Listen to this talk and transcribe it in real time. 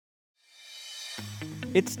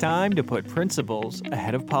It's time to put principles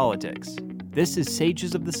ahead of politics. This is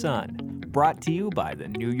Sages of the Sun, brought to you by the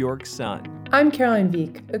New York Sun. I'm Caroline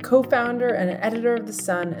Veek, a co-founder and an editor of The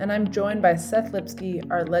Sun, and I'm joined by Seth Lipsky,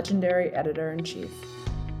 our legendary editor-in-chief.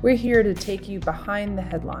 We're here to take you behind the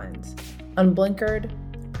headlines, unblinkered,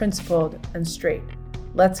 principled, and straight.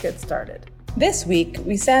 Let's get started. This week,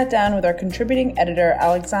 we sat down with our contributing editor,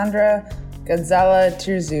 Aleksandra Gadzala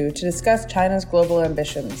Tirziu, to discuss China's global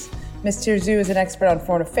ambitions. Ms. Tirziu is an expert on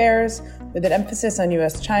foreign affairs, with an emphasis on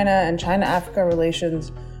U.S. China and China-Africa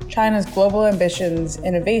relations, China's global ambitions,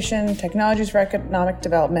 innovation, technologies for economic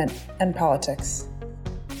development, and politics.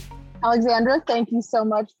 Aleksandra, thank you so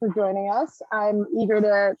much for joining us. I'm eager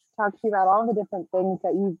to talk to you about all the different things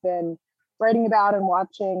that you've been writing about and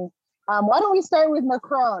watching. Why don't we start with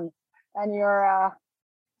Macron and your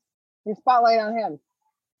spotlight on him?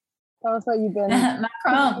 Tell us what you've been.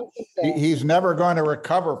 Macron. He's never going to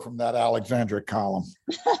recover from that Aleksandra column.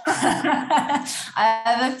 I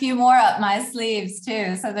have a few more up my sleeves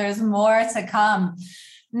too, so there's more to come.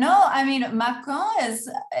 No, I mean,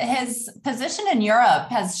 his position in Europe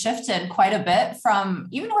has shifted quite a bit from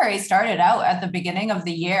even where he started out at the beginning of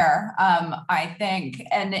the year, I think.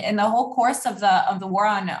 And in the whole course of the war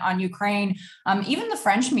on Ukraine, even the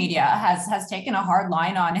French media has taken a hard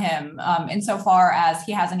line on him insofar as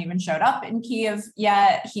he hasn't even showed up in Kyiv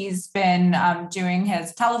yet. He's been doing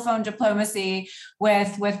his telephone diplomacy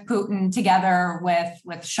with Putin together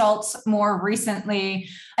with Schultz more recently.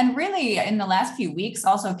 And really, in the last few weeks,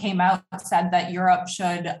 also came out and said that Europe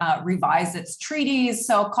should revise its treaties.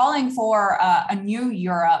 So calling for a new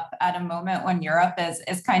Europe at a moment when Europe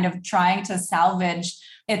is kind of trying to salvage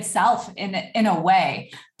itself in a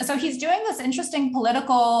way. So he's doing this interesting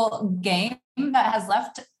political game that has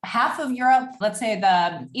left half of Europe, let's say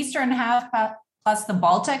the eastern half plus the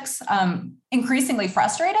Baltics, increasingly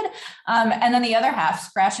frustrated. And then the other half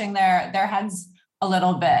scratching their heads a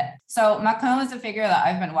little bit. So Macron is a figure that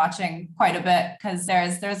I've been watching quite a bit because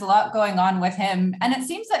there's a lot going on with him. And it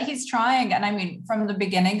seems that he's trying, and I mean, from the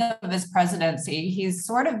beginning of his presidency, he's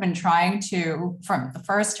sort of been trying to, from the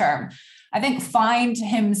first term, I think, find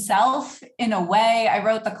himself in a way. I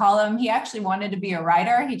wrote the column. He actually wanted to be a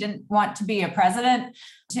writer. He didn't want to be a president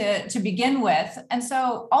to begin with. And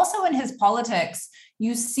so also in his politics,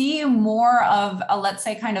 you see more of a, let's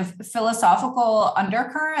say, kind of philosophical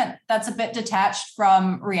undercurrent that's a bit detached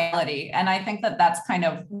from reality. And I think that that's kind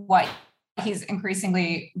of what he's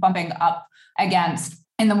increasingly bumping up against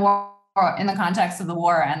in the context of the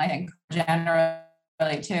war. And I think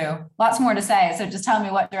generally too. Lots more to say. So just tell me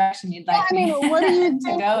what direction you'd like me what do you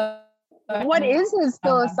to go. What is his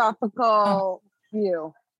philosophical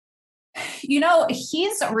view? You know,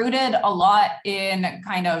 he's rooted a lot in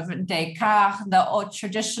kind of Descartes, the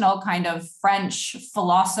traditional kind of French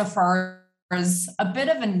philosophers, a bit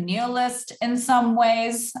of a nihilist in some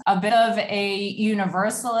ways, a bit of a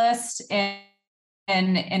universalist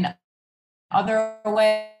in other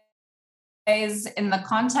ways. In the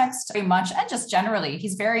context very much, and just generally,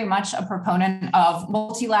 he's very much a proponent of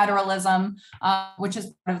multilateralism, which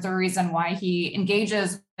is part of the reason why he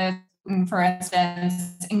engages with, for instance,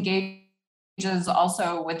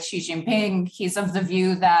 also with Xi Jinping. He's of the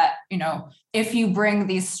view that, you know, if you bring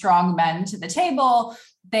these strong men to the table,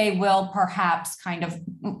 they will perhaps kind of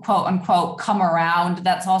quote unquote come around.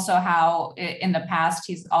 That's also how in the past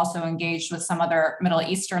he's also engaged with some other Middle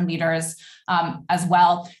Eastern leaders as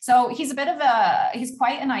well. So he's he's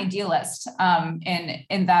quite an idealist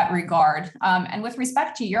in that regard. And with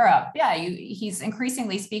respect to Europe, he's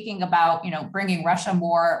increasingly speaking about, you know, bringing Russia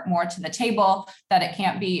more to the table, that it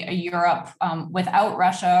can't be a Europe without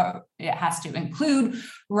Russia. It has to include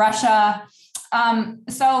Russia.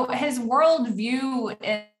 So his worldview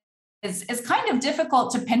is kind of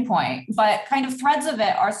difficult to pinpoint, but kind of threads of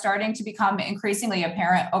it are starting to become increasingly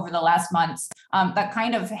apparent over the last months that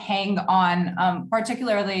kind of hang on,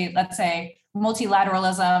 particularly, let's say,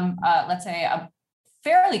 multilateralism, let's say a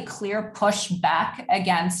fairly clear push back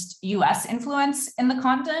against U.S. influence in the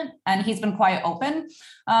continent. And he's been quite open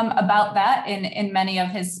about that in many of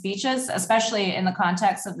his speeches, especially in the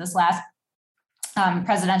context of this last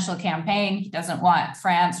presidential campaign. He doesn't want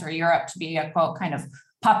France or Europe to be a, quote, kind of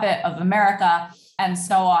puppet of America, and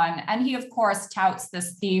so on. And he, of course, touts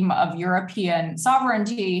this theme of European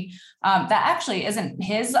sovereignty that actually isn't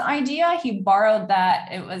his idea. He borrowed that.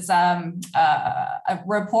 It was a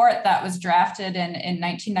report that was drafted in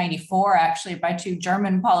 1994, actually, by two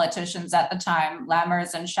German politicians at the time,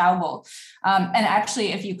 Lammers and Schäuble. And actually,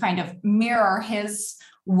 if you kind of mirror his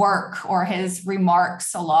work or his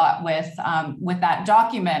remarks a lot with that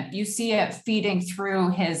document. You see it feeding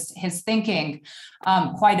through his thinking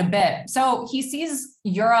quite a bit. So he sees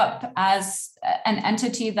Europe as an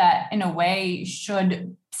entity that, in a way,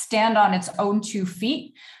 should stand on its own 2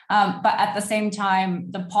 feet, but at the same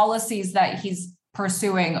time, the policies that he's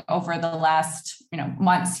pursuing over the last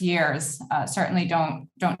months, years, certainly don't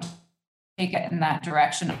take it in that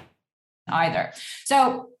direction either.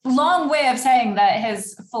 So long way of saying that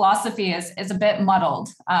his philosophy is a bit muddled,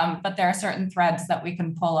 but there are certain threads that we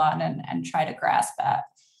can pull on and try to grasp at.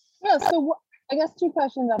 Yeah, so I guess 2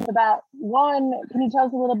 questions off the bat. One, can you tell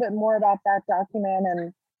us a little bit more about that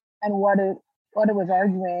document and what it was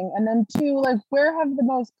arguing? And then 2, like, where have the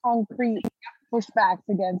most concrete pushbacks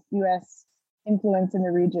against U.S. influence in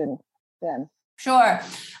the region been? Sure.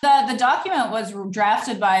 The document was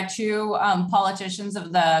drafted by 2 politicians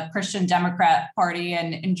of the Christian Democrat Party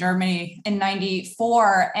in Germany in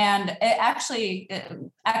 94. And it actually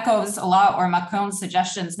echoes a lot or Macron's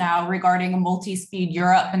suggestions now regarding a multi-speed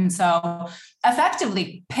Europe. And so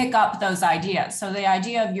effectively pick up those ideas. So the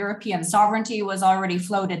idea of European sovereignty was already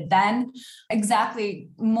floated then, exactly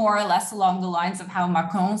more or less along the lines of how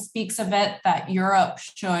Macron speaks of it, that Europe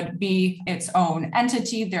should be its own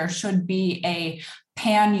entity. There should be a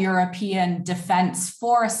pan-European defense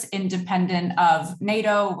force independent of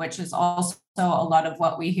NATO, which is also a lot of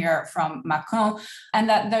what we hear from Macron. And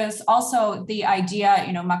that there's also the idea,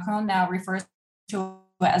 Macron now refers to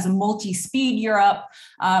as a multi-speed Europe.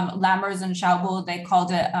 Lammers and Schauble,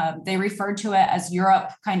 they referred to it as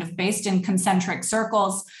Europe kind of based in concentric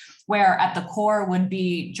circles, where at the core would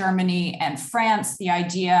be Germany and France, the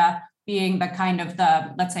idea being the kind of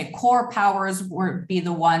let's say, core powers would be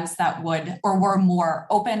the ones that would or were more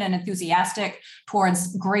open and enthusiastic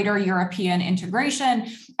towards greater European integration.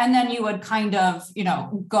 And then you would kind of,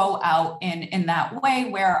 go out in that way,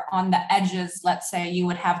 where on the edges, let's say, you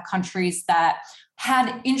would have countries that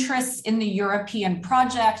had interests in the European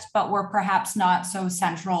project, but were perhaps not so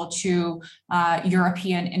central to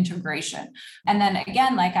European integration. And then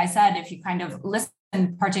again, like I said, if you kind of listen,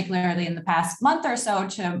 particularly in the past month or so,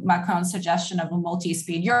 to Macron's suggestion of a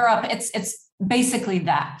multi-speed Europe, it's basically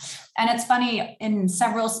that. And it's funny, in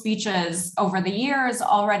several speeches over the years,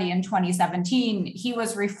 already in 2017, he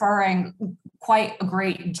was referring quite a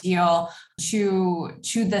great deal to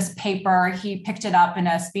this paper. He picked it up in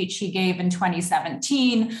a speech he gave in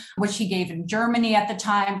 2017, which he gave in Germany at the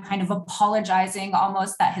time, kind of apologizing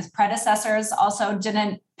almost that his predecessors also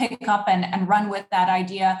didn't pick up and run with that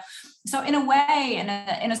idea. So in a way,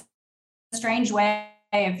 in a strange way,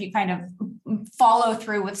 if you kind of follow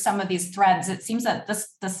through with some of these threads, it seems that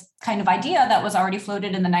this kind of idea that was already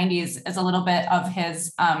floated in the 90s is a little bit of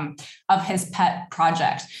his pet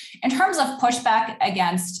project. In terms of pushback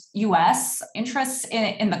against U.S. interests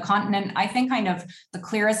in the continent, I think kind of the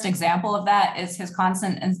clearest example of that is his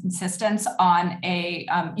constant insistence on a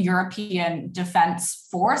European defense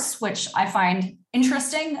force, which I find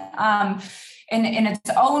interesting in its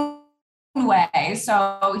own way.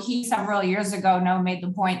 So he several years ago made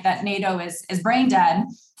the point that NATO is brain dead,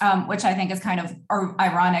 which I think is kind of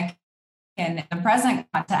ironic in the present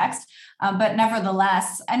context, but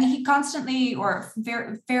nevertheless, and he constantly or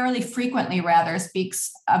fairly frequently rather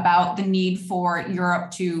speaks about the need for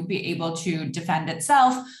Europe to be able to defend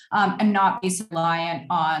itself and not be reliant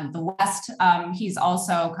on the West. He's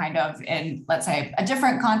also kind of in, let's say, a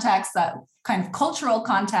different context, that kind of cultural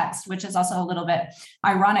context, which is also a little bit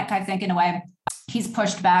ironic, I think, in a way. He's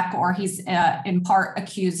pushed back, or he's in part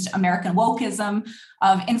accused American wokeism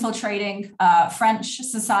of infiltrating French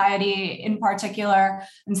society in particular,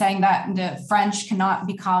 and saying that the French cannot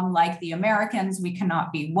become like the Americans, we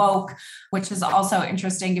cannot be woke, which is also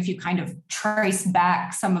interesting if you kind of trace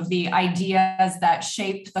back some of the ideas that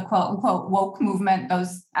shaped the quote unquote woke movement.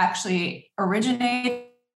 Those actually originated,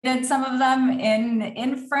 some of them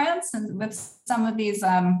in France, and with some of these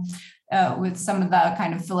with some of the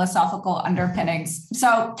kind of philosophical underpinnings.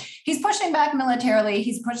 So he's pushing back militarily,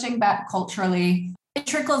 he's pushing back culturally. It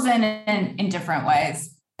trickles in different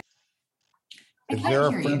ways. Is there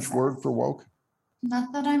a French word for woke?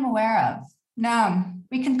 Not that I'm aware of. No,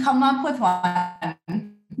 we can come up with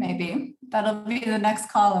one, maybe. That'll be the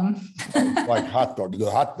next column. Like hot dog,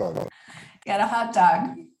 the hot dog. Get a hot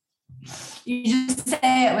dog. You just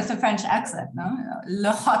say it with a French accent, no?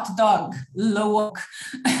 Le hot dog, le woke.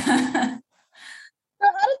 So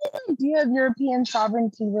how does this idea of European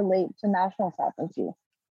sovereignty relate to national sovereignty?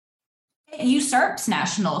 It usurps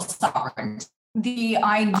national sovereignty. The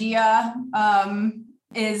idea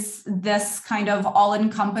is this kind of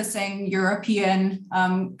all-encompassing European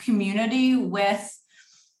community with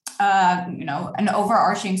an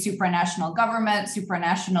overarching supranational government,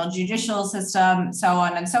 supranational judicial system, so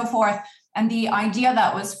on and so forth. And the idea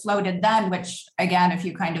that was floated then, which again, if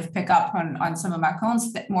you kind of pick up on some of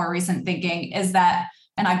Macron's more recent thinking, is that,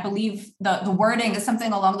 and I believe the wording is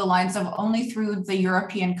something along the lines of only through the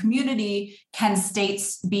European community can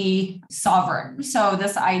states be sovereign. So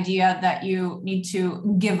this idea that you need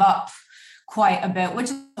to give up quite a bit,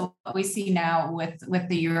 which is what we see now with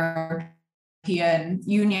the European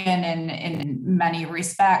Union in many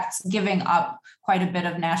respects, giving up quite a bit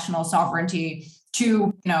of national sovereignty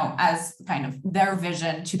to, as kind of their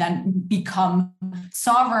vision to then become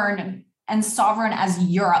sovereign as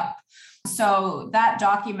Europe. So that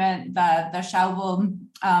document, the Schauble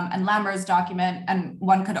and Lammers document, and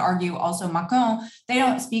one could argue also Macron, they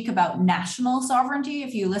don't speak about national sovereignty.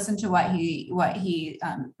 If you listen to what he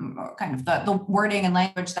kind of the wording and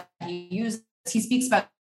language that he uses, he speaks about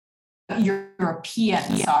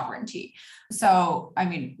European sovereignty. So, I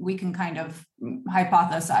mean, we can kind of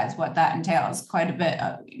hypothesize what that entails. Quite a bit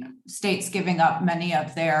of states giving up many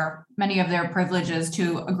of their privileges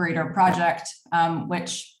to a greater project,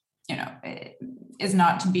 which is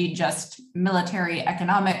not to be just military,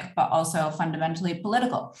 economic, but also fundamentally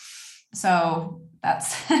political. So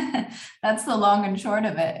that's that's the long and short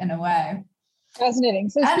of it in a way. Fascinating.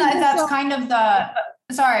 So that's kind of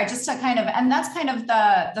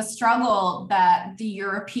the struggle that the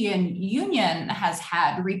European Union has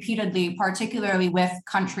had repeatedly, particularly with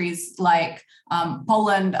countries like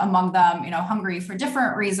Poland among them, Hungary for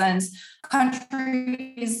different reasons,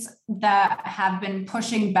 countries that have been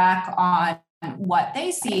pushing back on what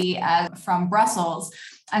they see as from Brussels.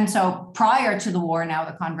 And so prior to the war, now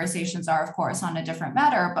the conversations are, of course, on a different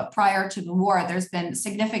matter, but prior to the war, there's been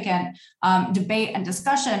significant debate and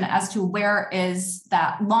discussion as to where is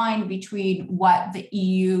that line between what the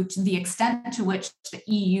EU, to the extent to which the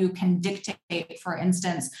EU can dictate, for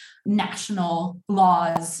instance, national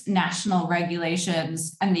laws, national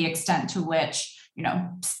regulations, and the extent to which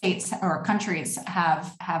states or countries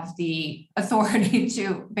have the authority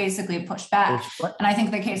to basically push back. And I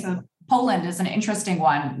think the case of Poland is an interesting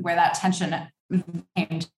one where that tension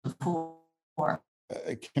came to the fore.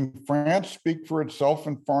 Can France speak for itself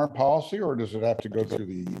in foreign policy, or does it have to go through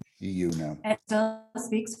the EU now? It still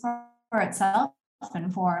speaks for itself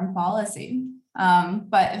in foreign policy.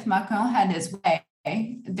 But if Macron had his way,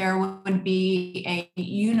 there would be a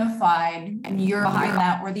unified Europe behind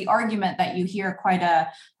that, where the argument that you hear quite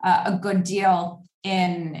a good deal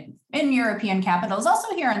in European capitals,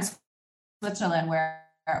 also here in Switzerland, where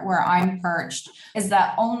I'm perched, is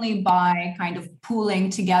that only by kind of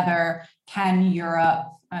pooling together can Europe,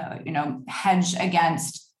 hedge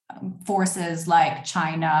against forces like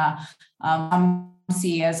China,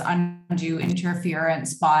 see as undue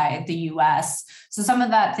interference by the U.S. So some of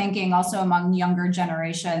that thinking also among younger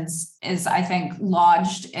generations is, I think,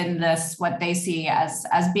 lodged in this, what they see as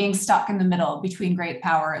being stuck in the middle between great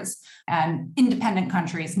powers and independent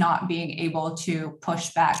countries not being able to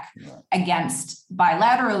push back against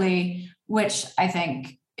bilaterally, which I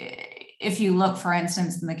think, if you look, for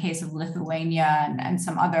instance, in the case of Lithuania and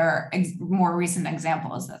some other more recent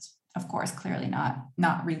examples, that's, of course, clearly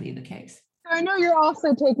not really the case. I know you're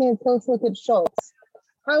also taking a close look at Schultz.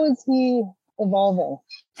 How is he evolving?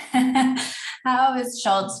 How is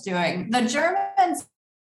Schultz doing? The Germans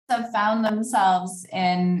have found themselves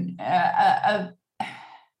in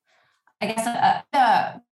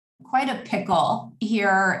quite a pickle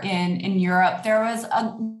here in Europe. There was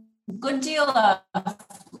a good deal of,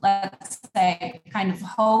 let's say, kind of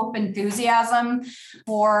hope, enthusiasm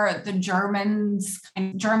for the German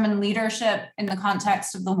leadership in the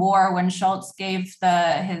context of the war when Schultz gave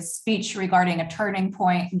his speech regarding a turning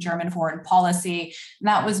point in German foreign policy. And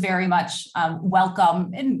that was very much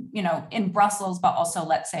welcome in Brussels, but also,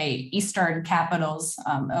 let's say, Eastern capitals.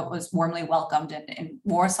 It was warmly welcomed in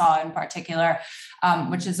Warsaw in particular,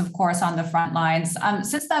 which is, of course, on the front lines.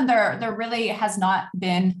 Since then, there really has not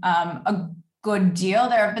been a good deal.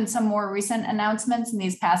 There have been some more recent announcements in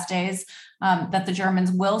these past days that the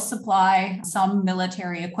Germans will supply some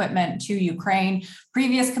military equipment to Ukraine.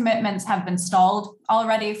 Previous commitments have been stalled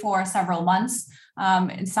already for several months.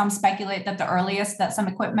 Some speculate that the earliest that some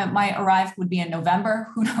equipment might arrive would be in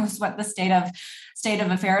November. Who knows what the state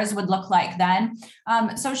of affairs would look like then.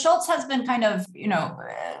 So Schultz has been kind of,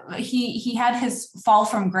 he had his fall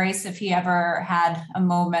from grace, if he ever had a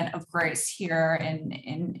moment of grace here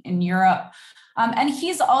in Europe. And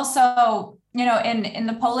he's also, in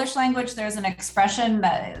the Polish language, there's an expression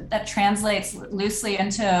that translates loosely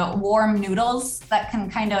into warm noodles that can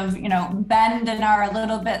kind of, bend and are a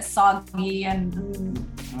little bit soggy. And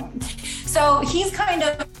so he's kind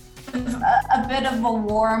of a bit of a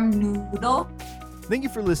warm noodle. Thank you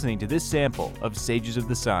for listening to this sample of Sages of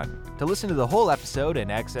the Sun. To listen to the whole episode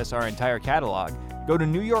and access our entire catalog, go to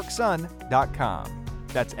newyorksun.com.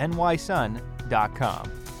 That's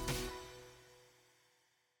nysun.com.